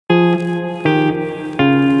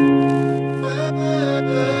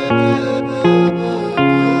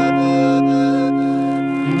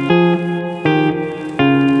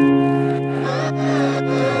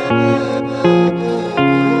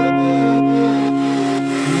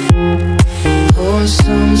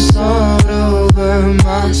some salt over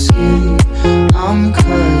my skin. I'm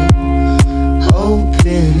cut,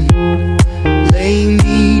 hoping. Lay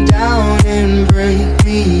me down and break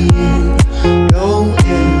me in. No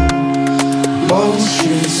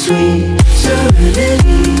emotion, sweet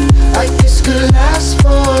serenity. Like this could last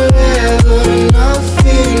forever.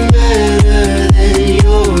 Nothing better than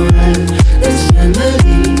your endless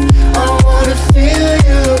memory. I wanna feel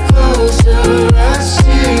you closer,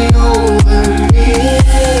 resting over me.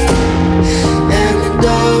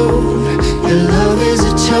 Antidote, your love is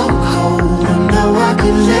a chokehold. I know I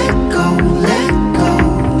could let go, let go.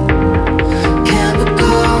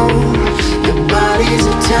 Chemical, your body's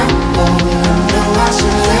a tempo.